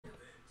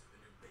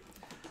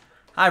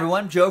Hi,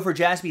 everyone. Joe for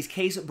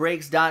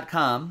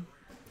JaspysCaseBreaks.com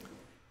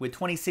with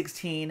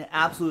 2016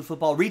 Absolute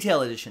Football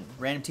Retail Edition,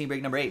 random team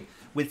break number 8,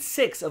 with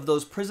 6 of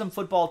those Prism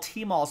Football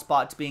T-Mall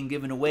spots being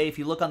given away. If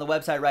you look on the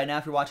website right now,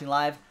 if you're watching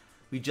live,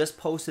 we just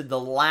posted the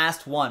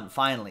last one,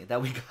 finally,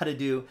 that we got to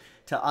do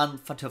to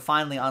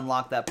finally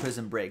unlock that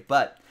Prism break.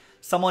 But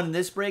someone in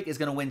this break is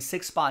going to win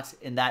 6 spots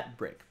in that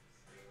break.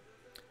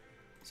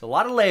 So a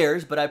lot of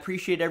layers, but I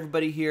appreciate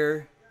everybody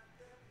here,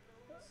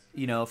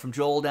 you know, from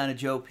Joel down to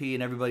Joe P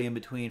and everybody in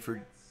between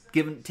for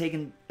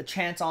taking a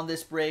chance on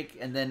this break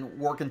and then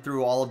working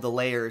through all of the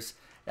layers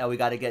that we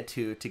got to get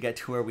to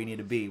where we need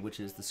to be, which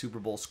is the Super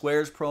Bowl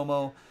Squares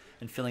promo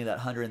and filling that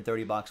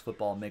 130-box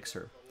football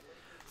mixer.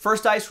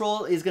 First dice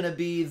roll is going to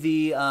be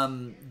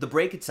the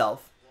break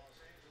itself.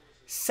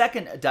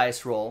 Second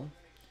dice roll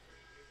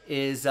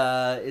is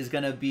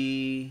going to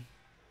be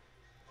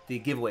the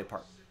giveaway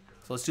part.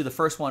 So let's do the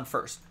first one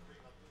first.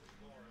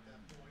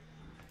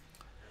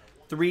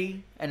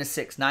 3 and a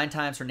 6, 9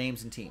 times for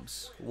names and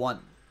teams. 1,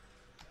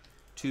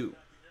 2,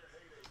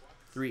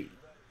 3,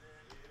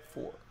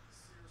 4.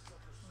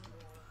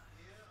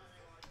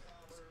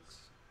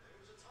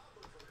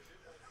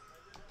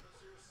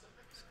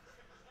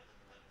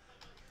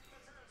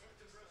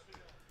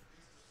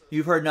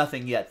 You've heard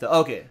nothing yet, though.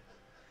 Okay.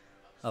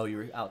 Oh, you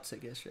were out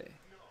sick yesterday.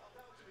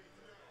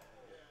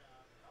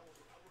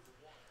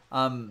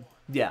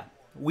 Yeah.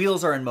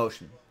 Wheels are in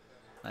motion,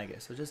 I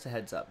guess. So just a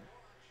heads up.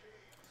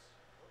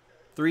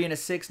 3 and a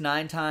 6,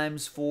 9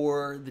 times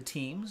for the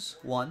teams.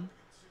 1,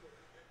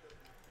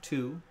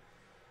 2,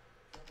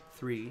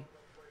 3,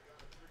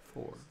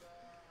 4.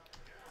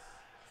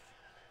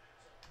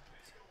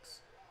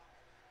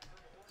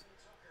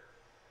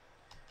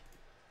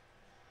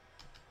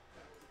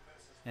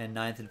 And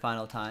 9th and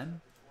final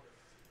time.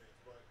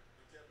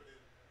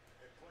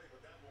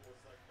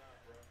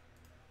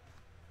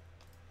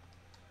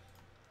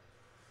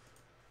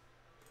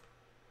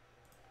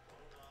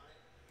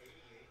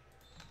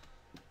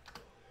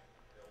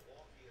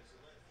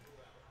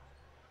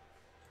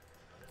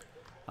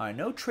 All right,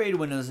 no trade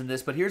windows in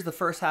this, but here's the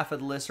first half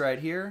of the list right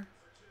here.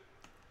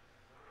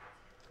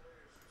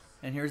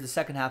 And here's the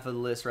second half of the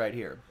list right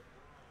here.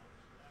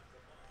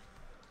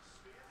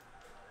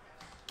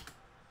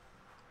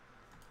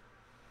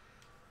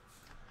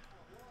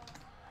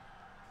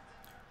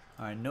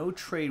 All right, no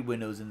trade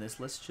windows in this.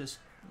 Let's just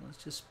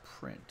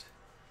print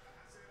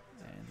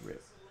and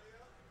rip.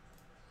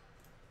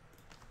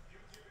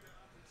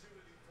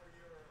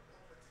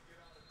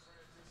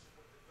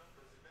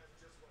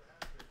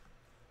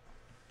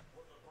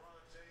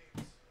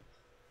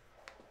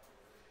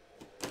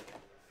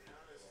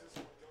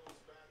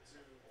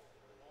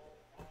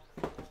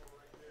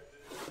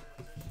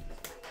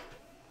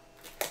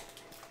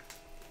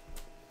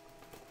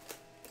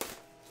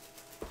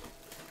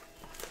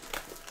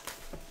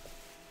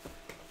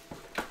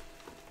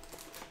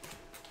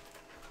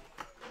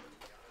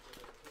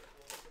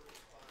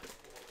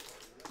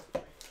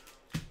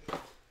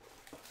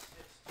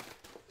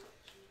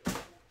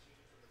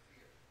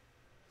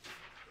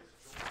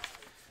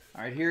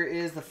 All right, here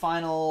is the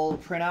final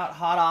printout,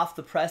 hot off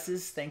the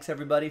presses. Thanks,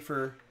 everybody,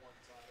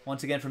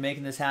 once again for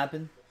making this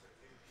happen.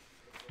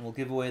 And we'll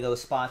give away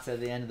those spots at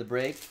the end of the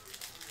break.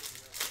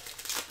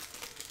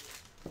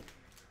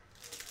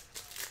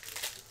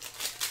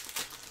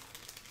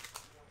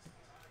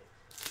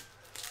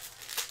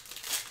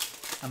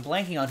 I'm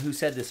blanking on who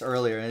said this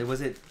earlier. Was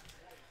it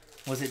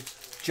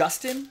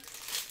Justin?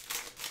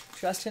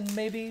 Justin,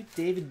 maybe?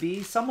 David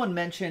B? Someone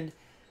mentioned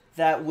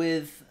that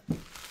with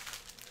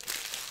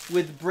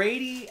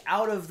Brady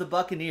out of the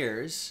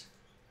Buccaneers,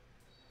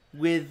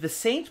 with the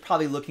Saints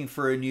probably looking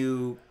for a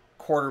new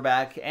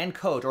quarterback and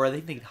coach, or I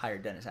think they'd hire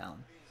Dennis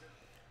Allen,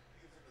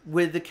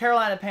 with the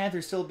Carolina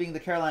Panthers still being the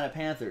Carolina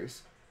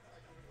Panthers,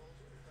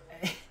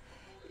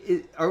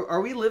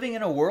 are we living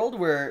in a world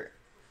where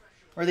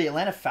the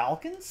Atlanta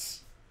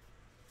Falcons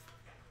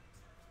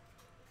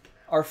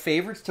are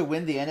favorites to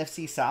win the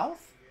NFC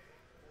South?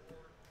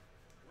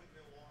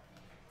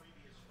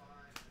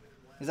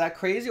 Is that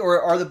crazy?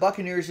 Or are the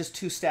Buccaneers just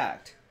too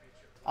stacked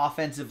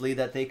offensively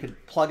that they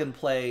could plug and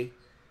play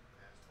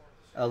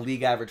a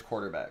league average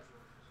quarterback?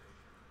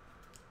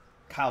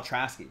 Kyle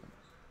Trask even.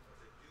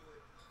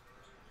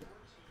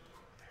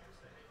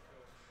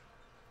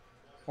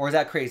 Or is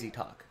that crazy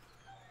talk?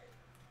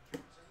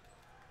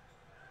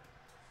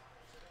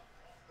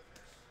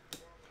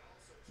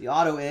 The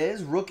auto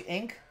is Rook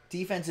Inc.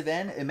 Defensive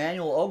end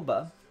Emmanuel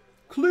Ogbah.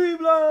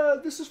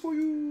 Cleveland, this is for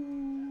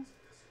you.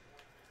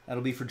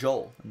 That'll be for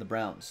Joel and the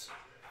Browns.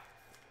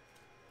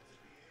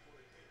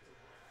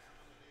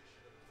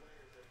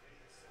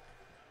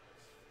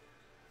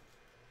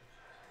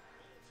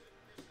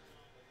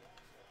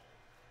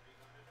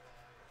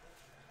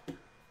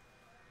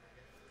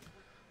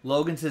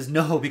 Logan says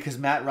no because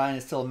Matt Ryan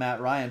is still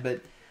Matt Ryan,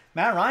 but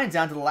Matt Ryan's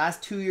down to the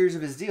last 2 years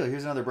of his deal.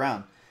 Here's another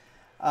Brown.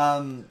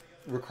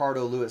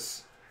 Ricardo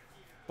Lewis.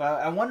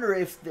 But I wonder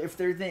if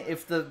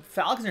the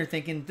Falcons are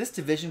thinking this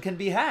division can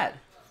be had.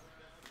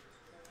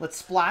 Let's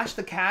splash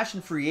the cash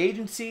in free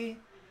agency.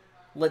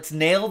 Let's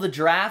nail the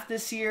draft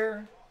this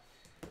year.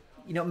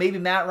 You know, maybe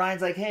Matt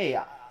Ryan's like, hey,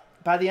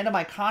 by the end of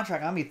my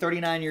contract, I'm going to be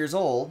 39 years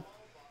old.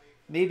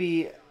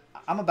 Maybe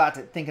I'm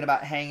thinking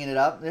about hanging it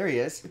up. There he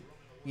is.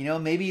 You know,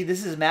 maybe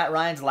this is Matt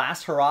Ryan's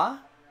last hurrah.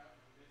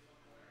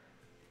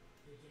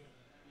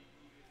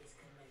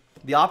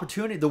 The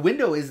opportunity, the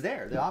window is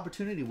there. The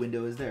opportunity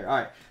window is there. All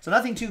right, so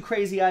nothing too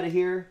crazy out of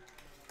here.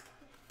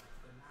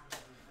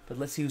 But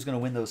let's see who's going to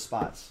win those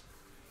spots.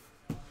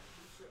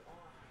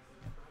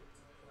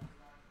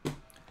 All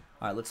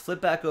right, let's flip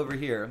back over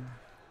here.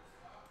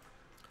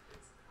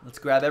 Let's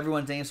grab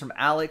everyone's names from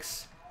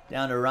Alex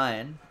down to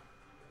Ryan.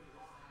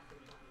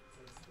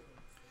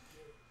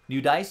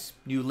 New dice,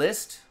 new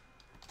list.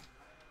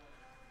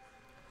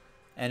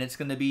 And it's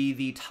going to be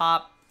the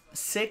top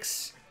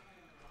 6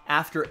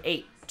 after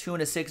 8. 2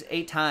 and a 6,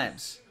 8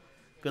 times.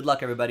 Good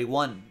luck, everybody.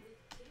 1,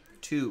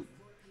 2,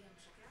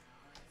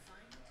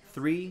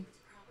 3,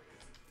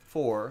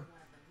 4,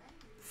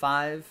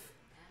 5,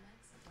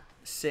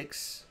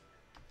 6,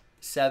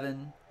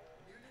 7,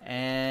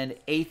 and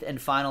 8th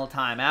and final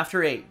time.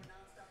 After 8.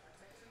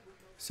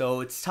 So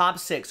it's top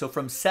 6. So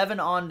from 7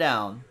 on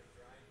down.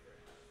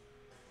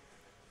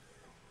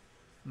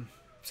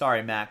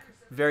 Sorry, Mac.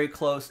 Very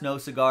close. No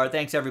cigar.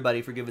 Thanks,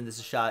 everybody, for giving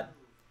this a shot.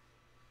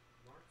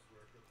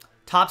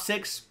 Top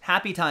 6,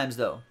 happy times,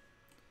 though.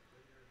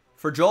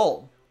 For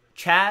Joel,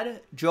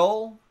 Chad,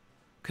 Joel,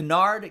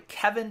 Kennard,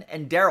 Kevin,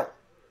 and Daryl.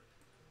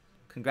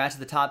 Congrats to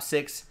the top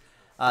 6.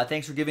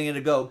 Thanks for giving it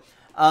a go.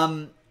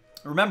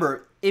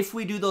 Remember, if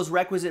we do those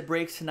requisite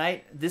breaks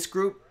tonight, this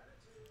group,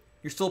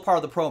 you're still part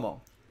of the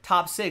promo.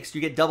 Top 6,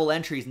 you get double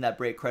entries in that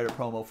break credit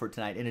promo for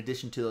tonight, in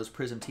addition to those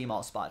Prism Team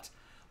All spots.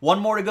 One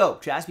more to go.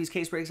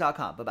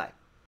 JaspysCaseBreaks.com. Bye-bye.